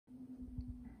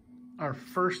our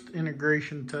first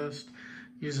integration test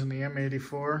using the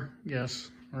M84.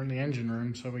 Yes, we're in the engine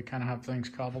room, so we kind of have things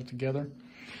cobbled together.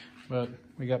 But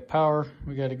we got power,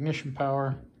 we got ignition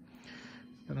power,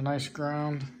 got a nice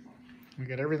ground, we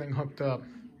got everything hooked up.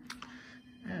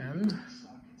 And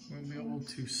we'll be able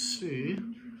to see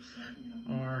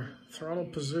our throttle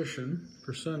position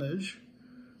percentage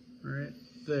right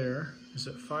there is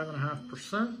at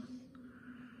 5.5%.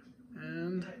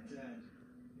 And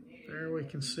there we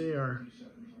can see our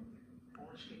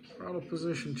throttle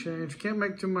position change. Can't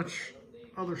make too much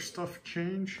other stuff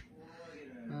change.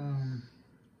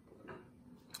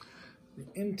 The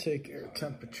intake air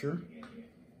temperature,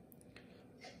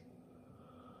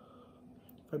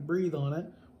 if I breathe on it,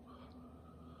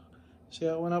 see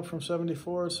how it went up from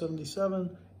 74 to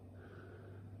 77?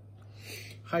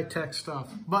 High-tech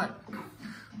stuff. But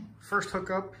first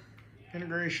hookup,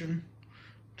 integration,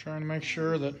 trying to make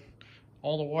sure that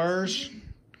all the wires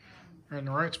are in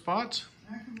the right spots,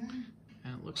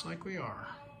 and it looks like we are.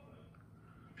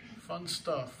 Fun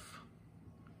stuff.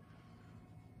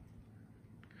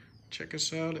 Check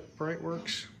us out at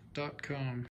BreitWerks.com.